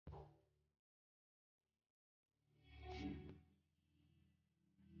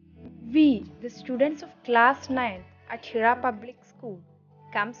The students of class 9 at Hira Public School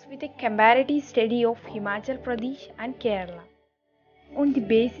comes with a comparative study of Himachal Pradesh and Kerala on the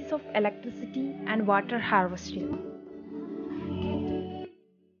basis of electricity and water harvesting.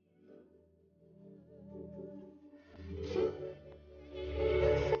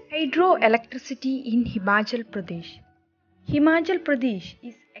 Hydroelectricity in Himachal Pradesh. Himachal Pradesh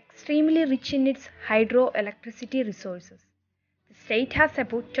is extremely rich in its hydroelectricity resources. The state has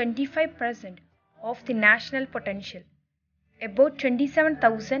about 25% of the national potential. About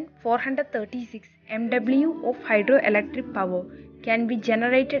 27,436 MW of hydroelectric power can be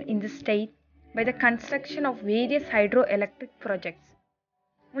generated in the state by the construction of various hydroelectric projects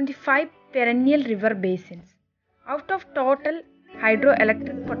on the 5 perennial river basins out of total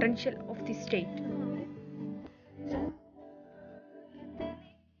hydroelectric potential of the state.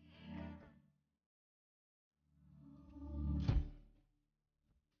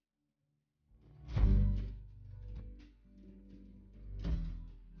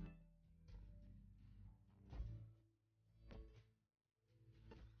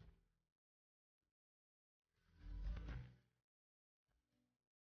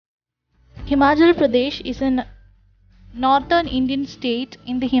 Himachal Pradesh is a northern Indian state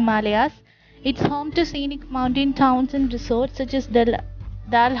in the Himalayas. It's home to scenic mountain towns and resorts such as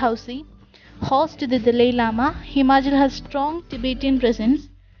Dalhousie, host to the Dalai Lama. Himachal has strong Tibetan presence.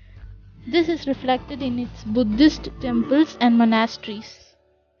 This is reflected in its Buddhist temples and monasteries.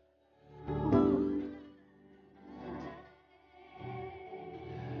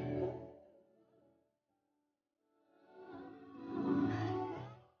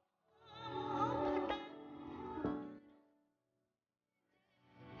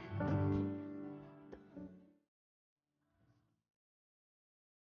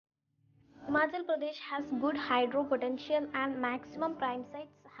 Himachal Pradesh has good hydro potential and maximum prime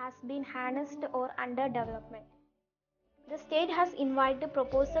sites has been harnessed or under development. The state has invited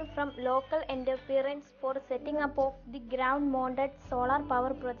proposal from local interference for setting up of the ground-mounted solar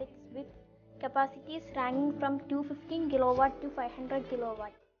power projects with capacities ranging from 215 kW to 500 kW.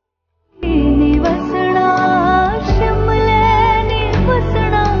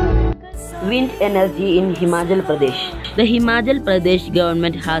 Wind energy in Himachal Pradesh. The Himachal Pradesh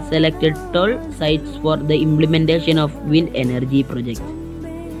government has selected 12 sites for the implementation of wind energy projects.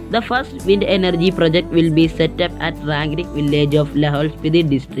 The first wind energy project will be set up at Rangrik village of Lahore Spiti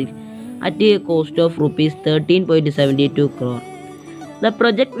district at a cost of Rs 13.72 crore. The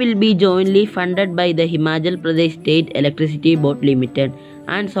project will be jointly funded by the Himachal Pradesh State Electricity Board Limited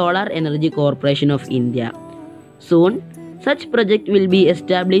and Solar Energy Corporation of India. Soon, such project will be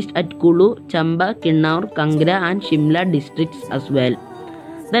established at Kulu, Chamba, Kinnaur, Kangra and Shimla districts as well.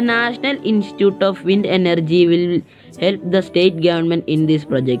 The National Institute of Wind Energy will help the state government in these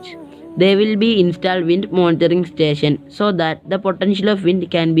projects. There will be installed wind monitoring station so that the potential of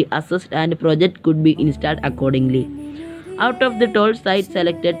wind can be assessed and project could be installed accordingly. Out of the 12 sites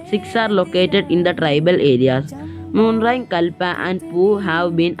selected, 6 are located in the tribal areas. Moonraing, Kalpa and Poo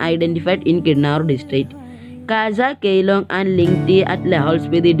have been identified in Kinnaur district. Kaja, Keilong and Lingti at Lahore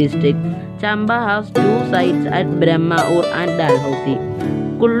Spiti district. Chamba has 2 sites at Brahmaur and Dalhousie.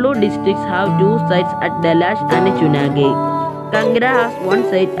 Kullu districts have 2 sites at Dalash and Chunagay. Kangra has 1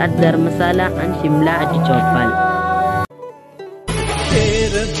 site at Dharmasala and Shimla at Chopal.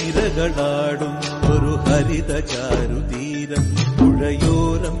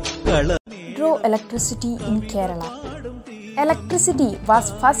 Hydroelectricity in Kerala. Electricity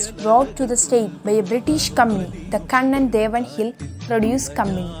was first brought to the state by a British company, the Kannan Devan Hill Produce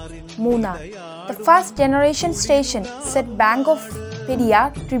Company, Munnar. The first generation station set bank of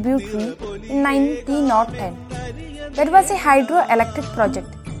Periyar tributary in 1910. That was a hydroelectric project,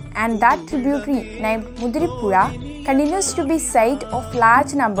 and that tributary named Mudiripura continues to be site of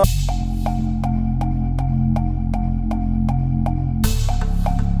large number.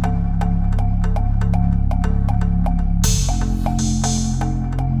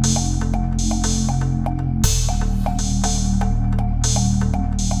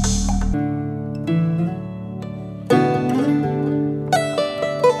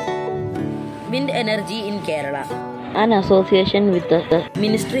 Wind energy in Kerala. An association with the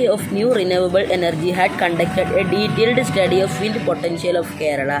Ministry of New Renewable Energy had conducted a detailed study of wind potential of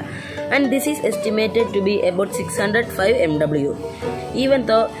Kerala, and this is estimated to be about 605 MW. Even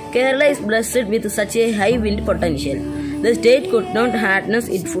though Kerala is blessed with such a high wind potential, the state could not harness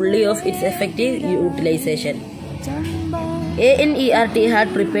it fully of its effective utilization. ANERT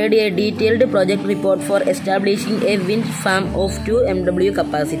had prepared a detailed project report for establishing a wind farm of 2 MW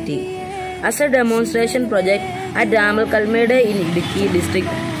capacity. As a demonstration project at Ramal Kalmede in Idukki district,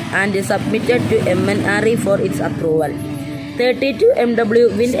 and submitted to MNRE for its approval. 32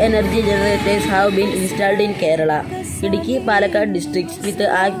 MW wind energy generators have been installed in Kerala, Idukki, Palakkad districts with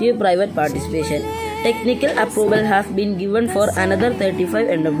active private participation. Technical approval has been given for another 35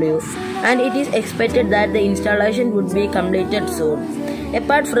 MW, and it is expected that the installation would be completed soon.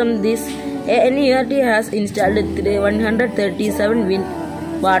 Apart from this, NERT has installed 137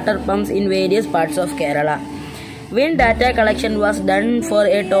 wind water pumps in various parts of Kerala. Wind data collection was done for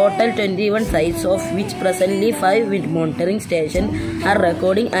a total 21 sites, of which presently 5 wind monitoring stations are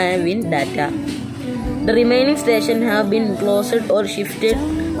recording wind data. The remaining stations have been closed or shifted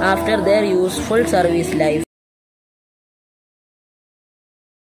after their useful service life.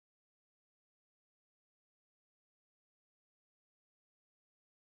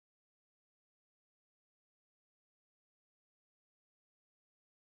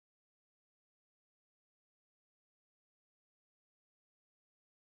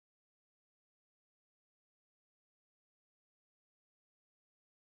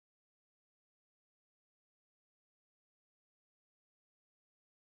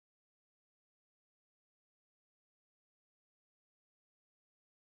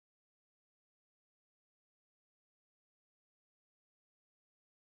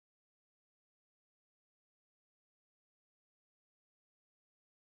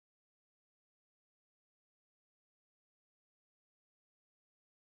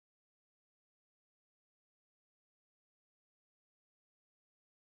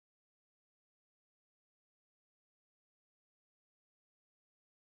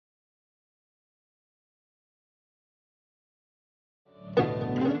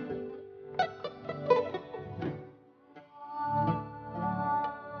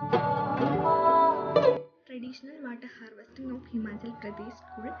 Traditional water harvesting of Himachal Pradesh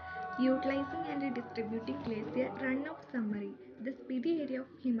School, utilizing and distributing glacier runoff summary. The Spiti area of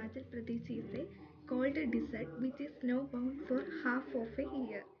Himachal Pradesh is a cold desert which is snow-bound for half of a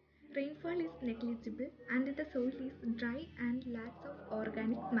year. Rainfall is negligible and the soil is dry and lacks of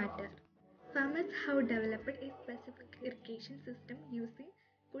organic matter. Farmers have developed a specific irrigation system using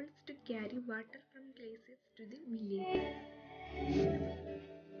pulls to carry water from glaciers to the village.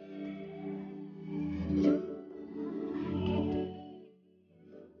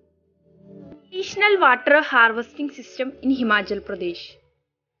 Traditional water harvesting system in Himachal Pradesh.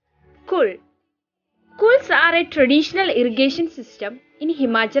 Kul. Kuls are a traditional irrigation system in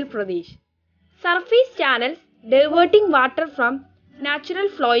Himachal Pradesh. Surface channels diverting water from natural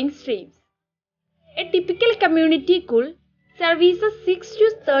flowing streams. A typical community kul services 6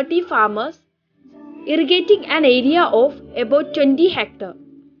 to 30 farmers, irrigating an area of about 20 hectares.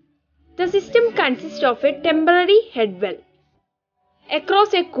 The system consists of a temporary headwell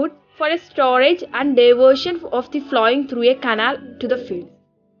across a kut for a storage and diversion of the flowing through a canal to the field.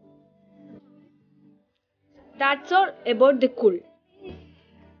 That's all about the kul.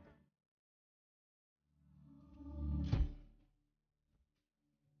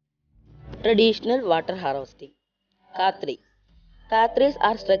 Traditional water harvesting. Khatri. Khatris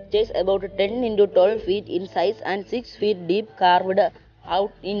are structures about 10 into 12 feet in size and 6 feet deep, carved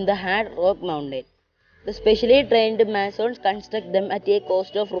out in the hard rock mountain. The specially trained masons construct them at a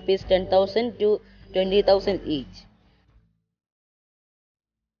cost of Rs 10,000 to 20,000 each.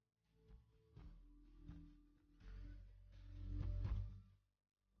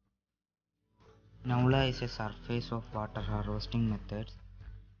 Naula is a surface of water harvesting methods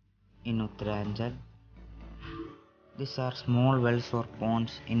in Uttaranchal. These are small wells or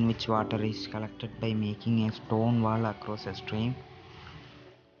ponds in which water is collected by making a stone wall across a stream.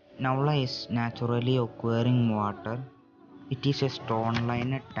 Naula is naturally occurring water. It is a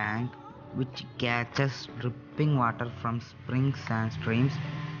stone-lined tank which catches dripping water from springs and streams.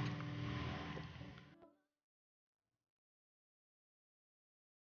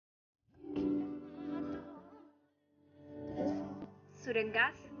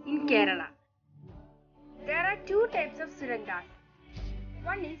 Surangas in Kerala. There are two types of surangas.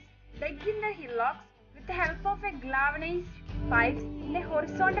 One is dug in the hillocks with the help of a galvanized pipes in a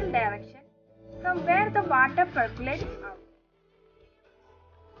horizontal direction from where the water percolates out.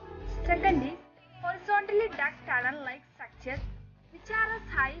 Second is horizontally dug tunnel-like structures which are as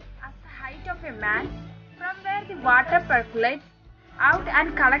high as the height of a man, from where the water percolates out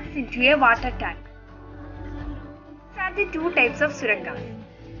and collects into a water tank. These are the two types of surangas.